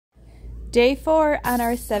Day 4 on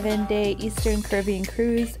our 7-day Eastern Caribbean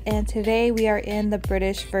cruise, and today we are in the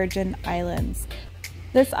British Virgin Islands.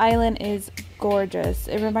 This island is gorgeous.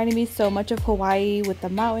 It reminded me so much of Hawaii with the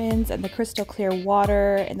mountains and the crystal clear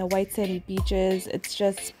water and the white sandy beaches. It's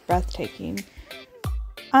just breathtaking.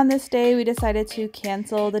 On this day, we decided to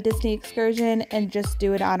cancel the Disney excursion and just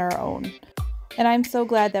do it on our own. And I'm so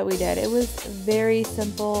glad that we did. It was very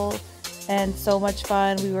simple and so much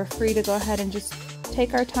fun. We were free to go ahead and just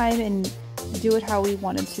take our time and do it how we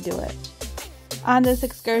wanted to do it. On this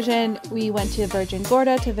excursion, we went to Virgin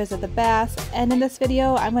Gorda to visit the baths, and in this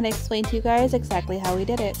video, I'm going to explain to you guys exactly how we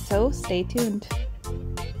did it, so stay tuned.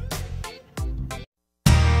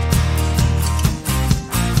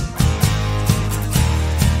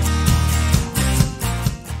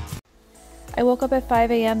 I woke up at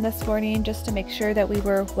 5 a.m. this morning just to make sure that we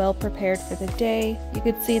were well prepared for the day. You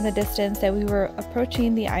could see in the distance that we were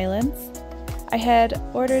approaching the islands. I had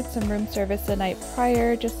ordered some room service the night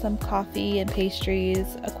prior, just some coffee and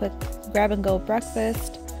pastries, a quick grab-and-go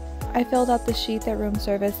breakfast. I filled out the sheet that room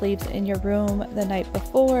service leaves in your room the night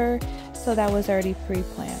before, so that was already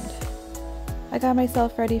pre-planned. I got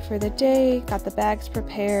myself ready for the day, got the bags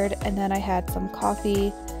prepared, and then I had some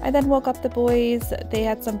coffee. I then woke up the boys, they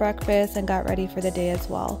had some breakfast, and got ready for the day as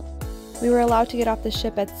well. We were allowed to get off the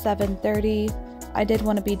ship at 7:30. I did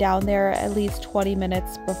want to be down there at least 20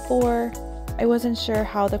 minutes before. I wasn't sure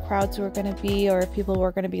how the crowds were going to be or if people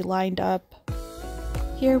were going to be lined up.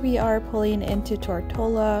 Here we are pulling into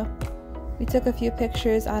Tortola. We took a few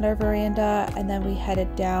pictures on our veranda and then we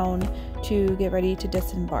headed down to get ready to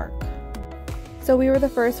disembark. So we were the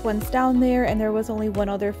first ones down there, and there was only one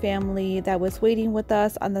other family that was waiting with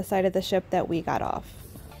us on the side of the ship that we got off.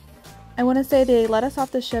 I want to say they let us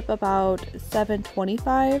off the ship about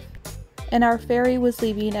 7:25 and our ferry was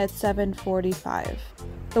leaving at 7:45.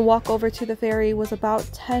 The walk over to the ferry was about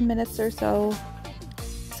 10 minutes or so.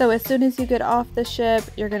 So as soon as you get off the ship,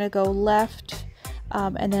 you're going to go left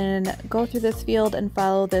and then go through this field and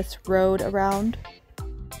follow this road around.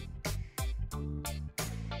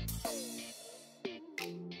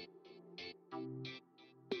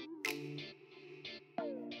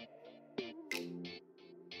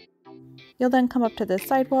 You'll then come up to this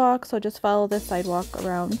sidewalk, so just follow this sidewalk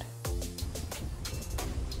around.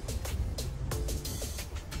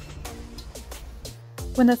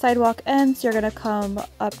 When the sidewalk ends, you're going to come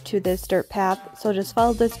up to this dirt path, so just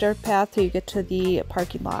follow this dirt path till you get to the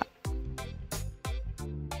parking lot.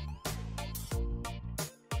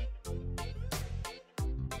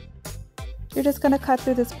 You're just going to cut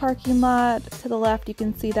through this parking lot. To the left, you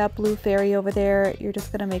can see that blue ferry over there. You're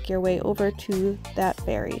just going to make your way over to that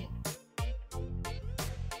ferry.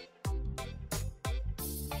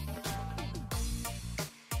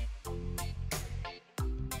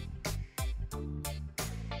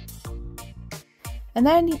 And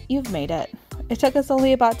then you've made it. It took us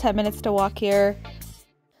only about 10 minutes to walk here.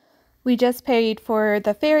 We just paid for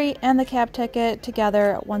the ferry and the cab ticket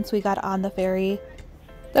together once we got on the ferry.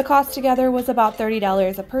 The cost together was about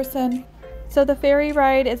 $30 a person. So the ferry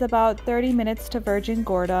ride is about 30 minutes to Virgin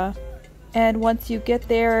Gorda. And once you get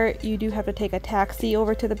there, you do have to take a taxi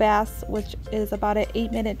over to the baths, which is about an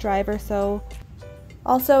 8-minute drive or so.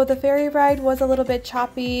 Also, the ferry ride was a little bit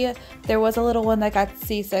choppy. There was a little one that got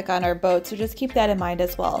seasick on our boat, so just keep that in mind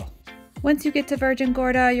as well. Once you get to Virgin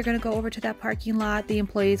Gorda, you're going to go over to that parking lot. The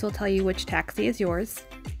employees will tell you which taxi is yours.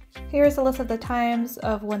 Here's a list of the times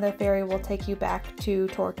of when the ferry will take you back to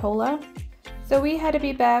Tortola. So we had to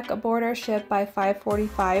be back aboard our ship by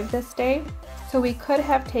 5:45 this day. So we could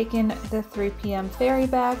have taken the 3 p.m. ferry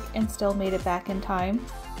back and still made it back in time.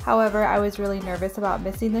 However, I was really nervous about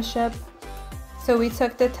missing the ship. So we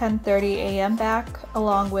took the 10:30 a.m. back,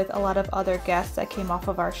 along with a lot of other guests that came off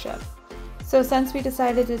of our ship. So since we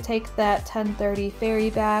decided to take that 10:30 ferry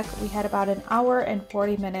back, we had about an hour and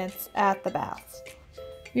 40 minutes at the baths.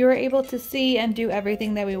 We were able to see and do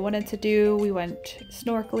everything that we wanted to do. We went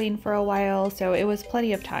snorkeling for a while, so it was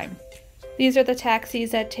plenty of time. These are the taxis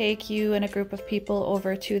that take you and a group of people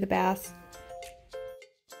over to the baths.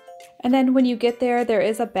 And then when you get there, there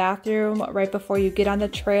is a bathroom right before you get on the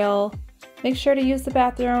trail. Make sure to use the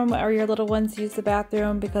bathroom, or your little ones use the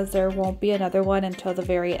bathroom, because there won't be another one until the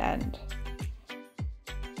very end.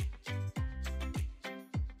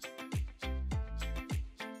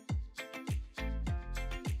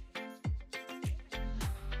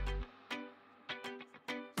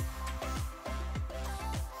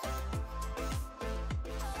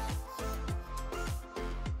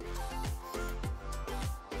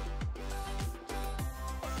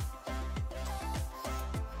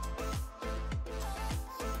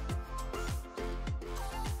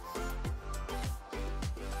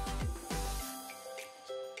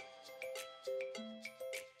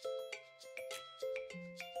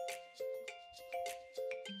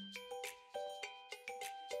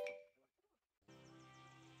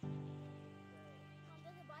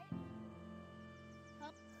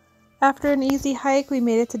 After an easy hike, we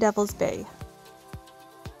made it to Devil's Bay.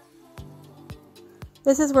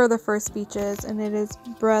 This is where the first beach is, and it is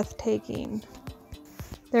breathtaking.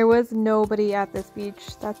 There was nobody at this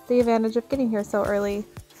beach. That's the advantage of getting here so early.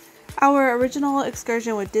 Our original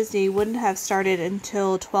excursion with Disney wouldn't have started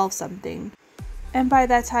until 12 something. And by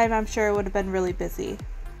that time, I'm sure it would have been really busy.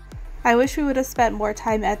 I wish we would have spent more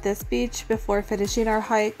time at this beach before finishing our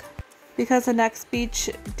hike, because the next beach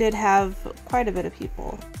did have quite a bit of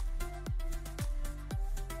people.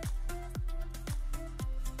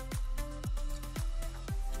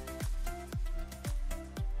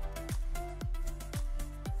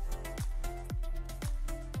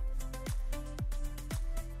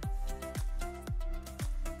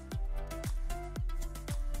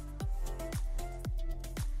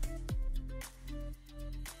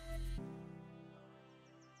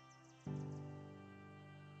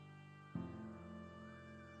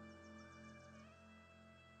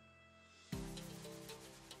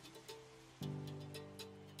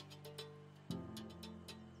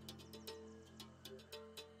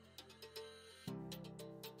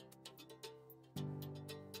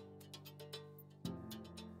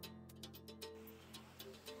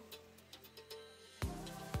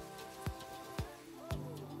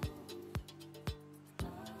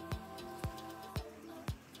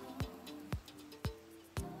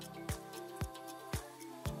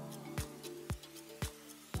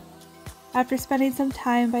 After spending some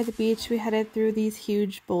time by the beach, we headed through these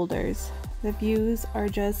huge boulders. The views are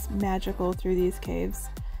just magical through these caves.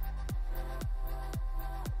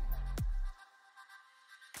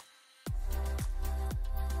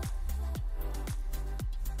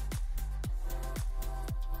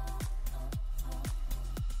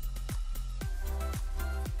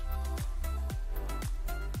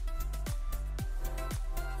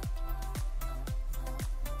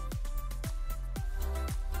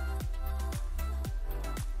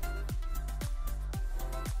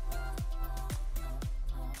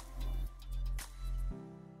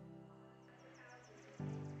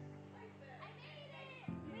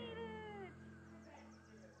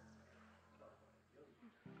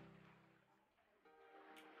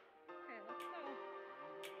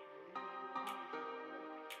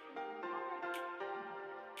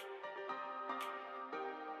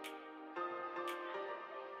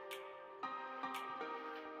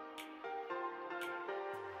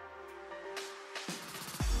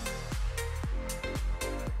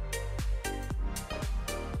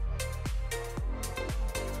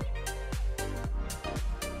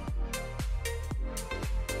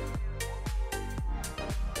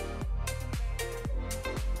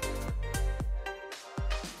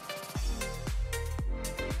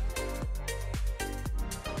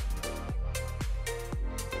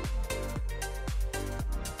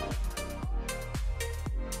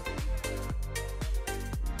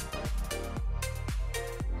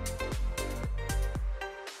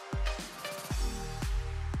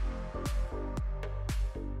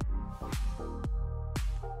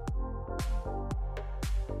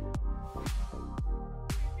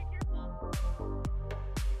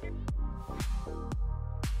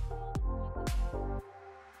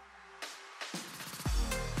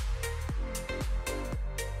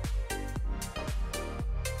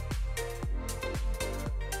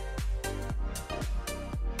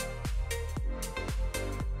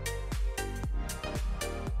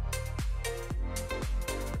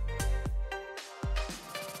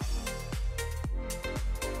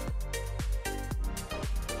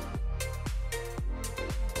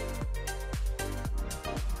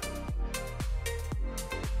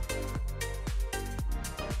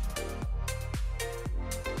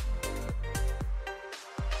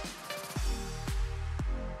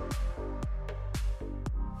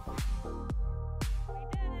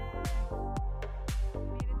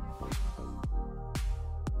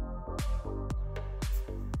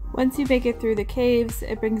 Once you make it through the caves,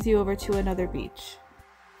 it brings you over to another beach.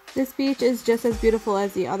 This beach is just as beautiful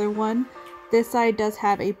as the other one. This side does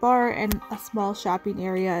have a bar and a small shopping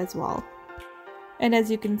area as well. And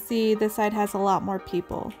as you can see, this side has a lot more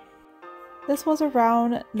people. This was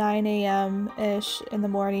around 9 a.m.-ish in the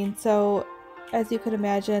morning, so as you could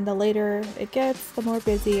imagine, the later it gets, the more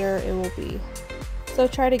busier it will be. So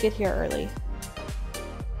try to get here early.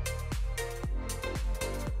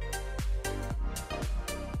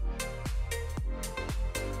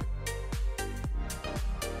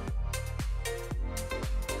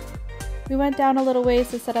 We went down a little ways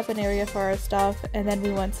to set up an area for our stuff, and then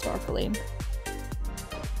we went snorkeling.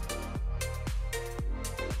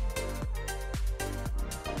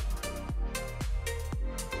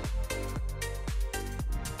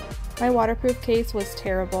 My waterproof case was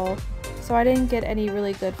terrible, so I didn't get any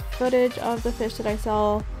really good footage of the fish that I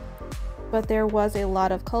saw, but there was a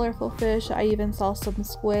lot of colorful fish. I even saw some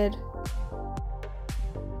squid.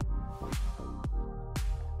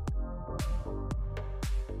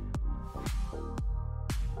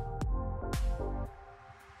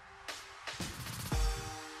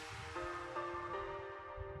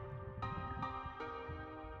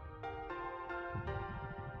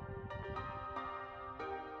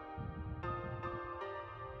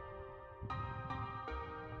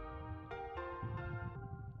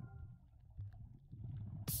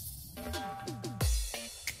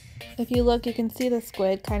 If you look, you can see the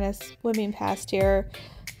squid kind of swimming past here.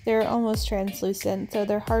 They're almost translucent, so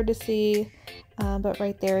they're hard to see, but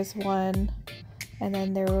right there is one, and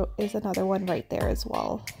then there is another one right there as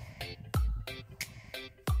well.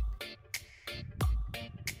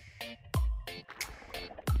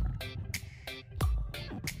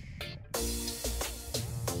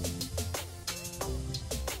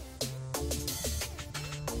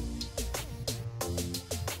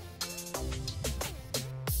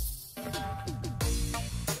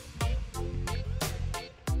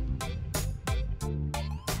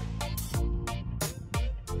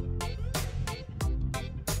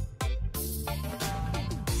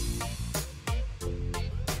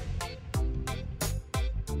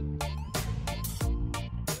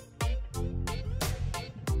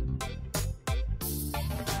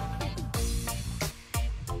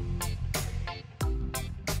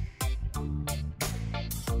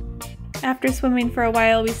 After swimming for a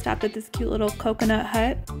while, we stopped at this cute little coconut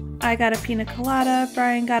hut. I got a pina colada,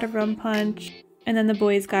 Brian got a rum punch, and then the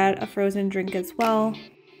boys got a frozen drink as well.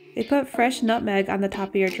 They put fresh nutmeg on the top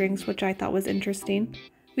of your drinks, which I thought was interesting.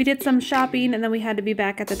 We did some shopping, and then we had to be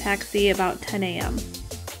back at the taxi about 10 a.m.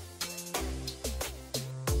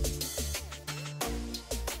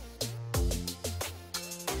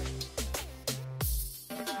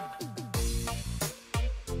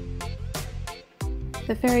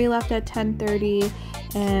 The ferry left at 10:30,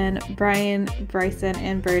 and Brian, Bryson,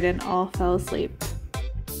 and Burden all fell asleep.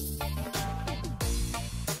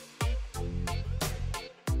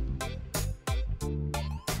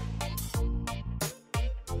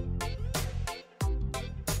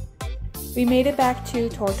 We made it back to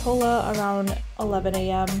Tortola around 11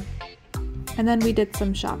 a.m. and then we did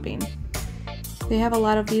some shopping. They have a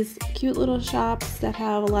lot of these cute little shops that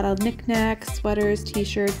have a lot of knickknacks, sweaters,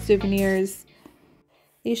 t-shirts, souvenirs.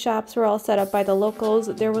 These shops were all set up by the locals.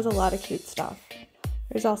 There was a lot of cute stuff.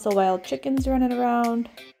 There's also wild chickens running around.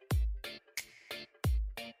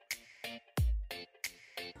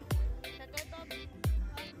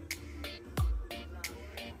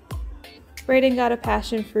 Brayden got a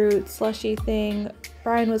passion fruit slushy thing.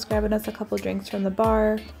 Brian was grabbing us a couple drinks from the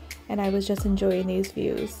bar, and I was just enjoying these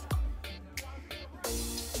views.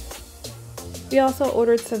 We also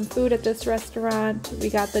ordered some food at this restaurant.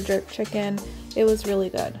 We got the jerk chicken. It was really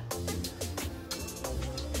good.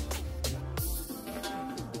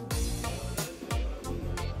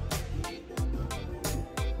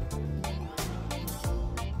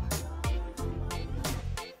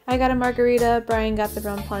 I got a margarita, Brian got the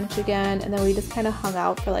rum punch again, and then we just kind of hung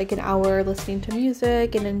out for like an hour listening to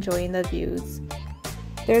music and enjoying the views.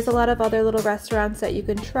 There's a lot of other little restaurants that you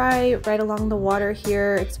can try right along the water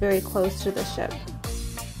here. It's very close to the ship.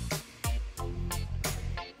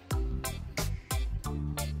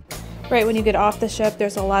 Right when you get off the ship,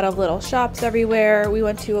 there's a lot of little shops everywhere. We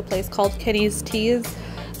went to a place called Kenny's Teas,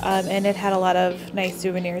 and it had a lot of nice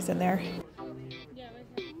souvenirs in there.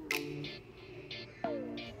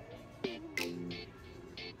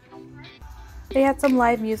 They had some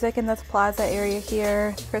live music in this plaza area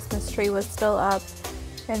here. The Christmas tree was still up,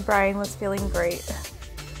 and Brian was feeling great.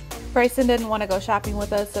 Bryson didn't want to go shopping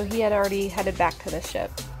with us, so he had already headed back to the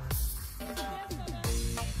ship.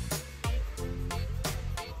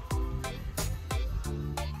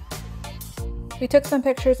 We took some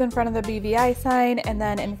pictures in front of the BVI sign and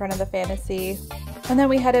then in front of the Fantasy, and then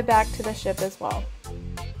we headed back to the ship as well.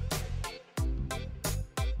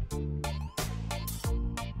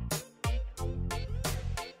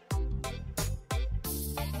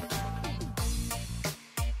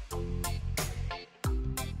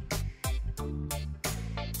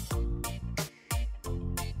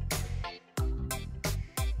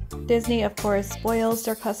 Disney, of course, spoils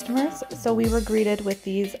their customers, so we were greeted with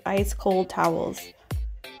these ice-cold towels.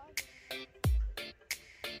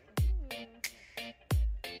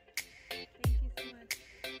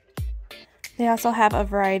 They also have a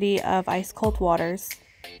variety of ice-cold waters.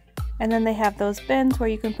 And then they have those bins where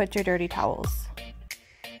you can put your dirty towels.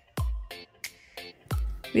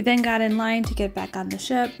 We then got in line to get back on the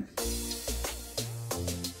ship.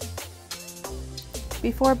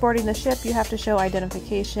 Before boarding the ship, you have to show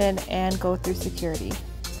identification and go through security.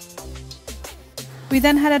 We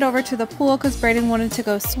then headed over to the pool because Brayden wanted to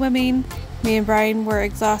go swimming. Me and Brian were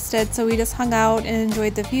exhausted, so we just hung out and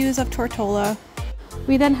enjoyed the views of Tortola.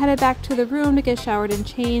 We then headed back to the room to get showered and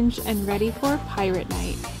changed and ready for pirate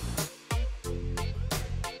night.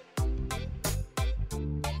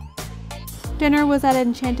 Dinner was at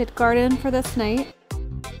Enchanted Garden for this night.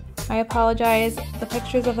 I apologize, the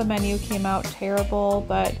pictures of the menu came out terrible,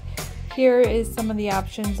 but here is some of the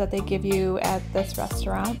options that they give you at this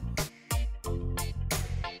restaurant.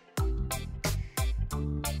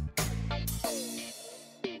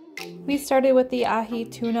 We started with the ahi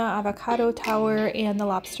tuna avocado tower and the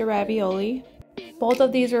lobster ravioli. Both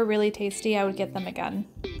of these were really tasty, I would get them again.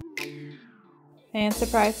 And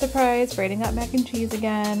surprise, surprise, Brayden got mac and cheese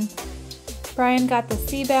again. Brian got the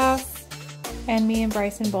sea bass. And me and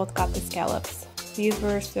Bryson both got the scallops. These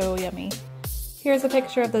were so yummy. Here's a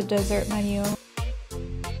picture of the dessert menu.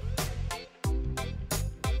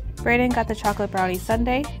 Brayden got the chocolate brownie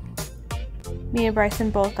sundae. Me and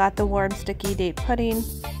Bryson both got the warm sticky date pudding.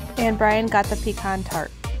 And Brian got the pecan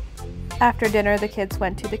tart. After dinner, the kids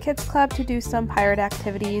went to the kids club to do some pirate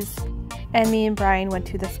activities. And me and Brian went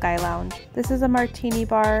to the Sky Lounge. This is a martini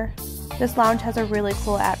bar. This lounge has a really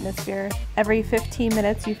cool atmosphere. Every 15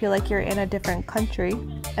 minutes you feel like you're in a different country,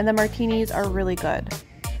 and the martinis are really good.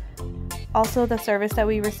 Also, the service that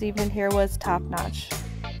we received in here was top-notch.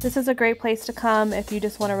 This is a great place to come if you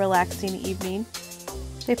just want a relaxing evening.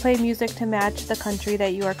 They play music to match the country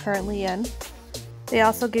that you are currently in. They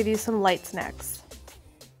also give you some light snacks.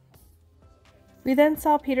 We then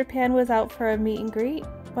saw Peter Pan was out for a meet and greet,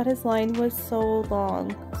 but his line was so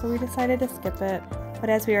long, so we decided to skip it. But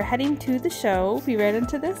as we were heading to the show, we ran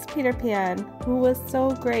into this Peter Pan, who was so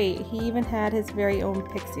great. He even had his very own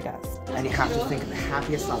pixie dust. And you have to think of the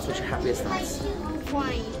happiest thoughts. What's your happiest thoughts?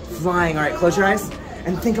 Flying. Flying. All right, close your eyes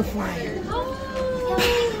and think of flying.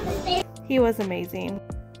 He was amazing.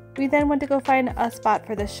 We then went to go find a spot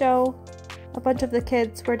for the show. A bunch of the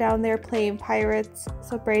kids were down there playing pirates,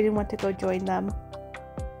 so Brayden went to go join them.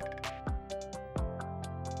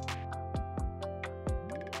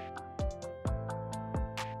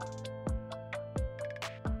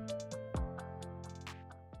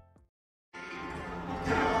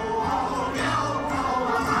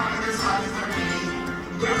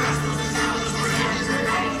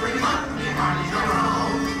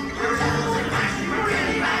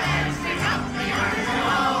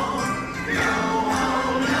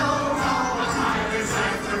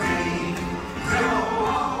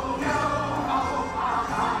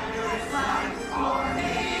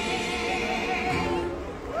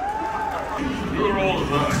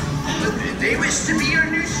 They wish to be your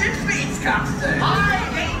new shipmates, Captain. I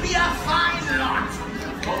may be a fine lot.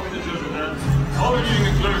 Call me the gentleman. I'll be getting a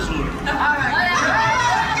closer look. All right.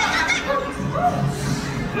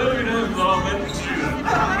 Let me know if I'm meant to do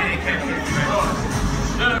that.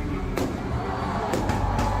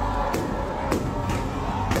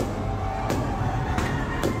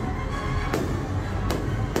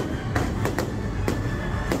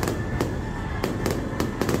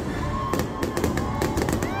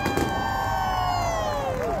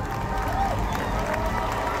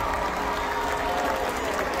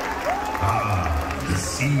 The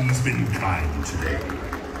sea's been kind today.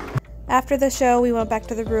 After the show, we went back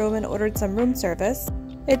to the room and ordered some room service.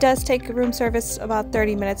 It does take room service about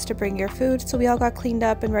 30 minutes to bring your food, so we all got cleaned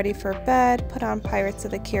up and ready for bed, put on Pirates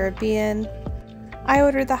of the Caribbean. I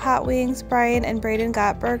ordered the hot wings, Brian and Brayden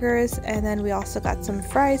got burgers, and then we also got some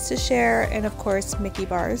fries to share, and of course, Mickey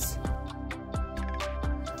bars.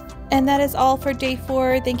 And that is all for day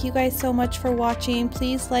 4. Thank you guys so much for watching.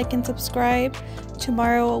 Please like and subscribe.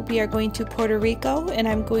 Tomorrow we are going to Puerto Rico, and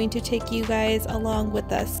I'm going to take you guys along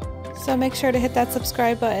with us. So make sure to hit that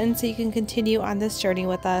subscribe button so you can continue on this journey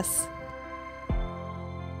with us.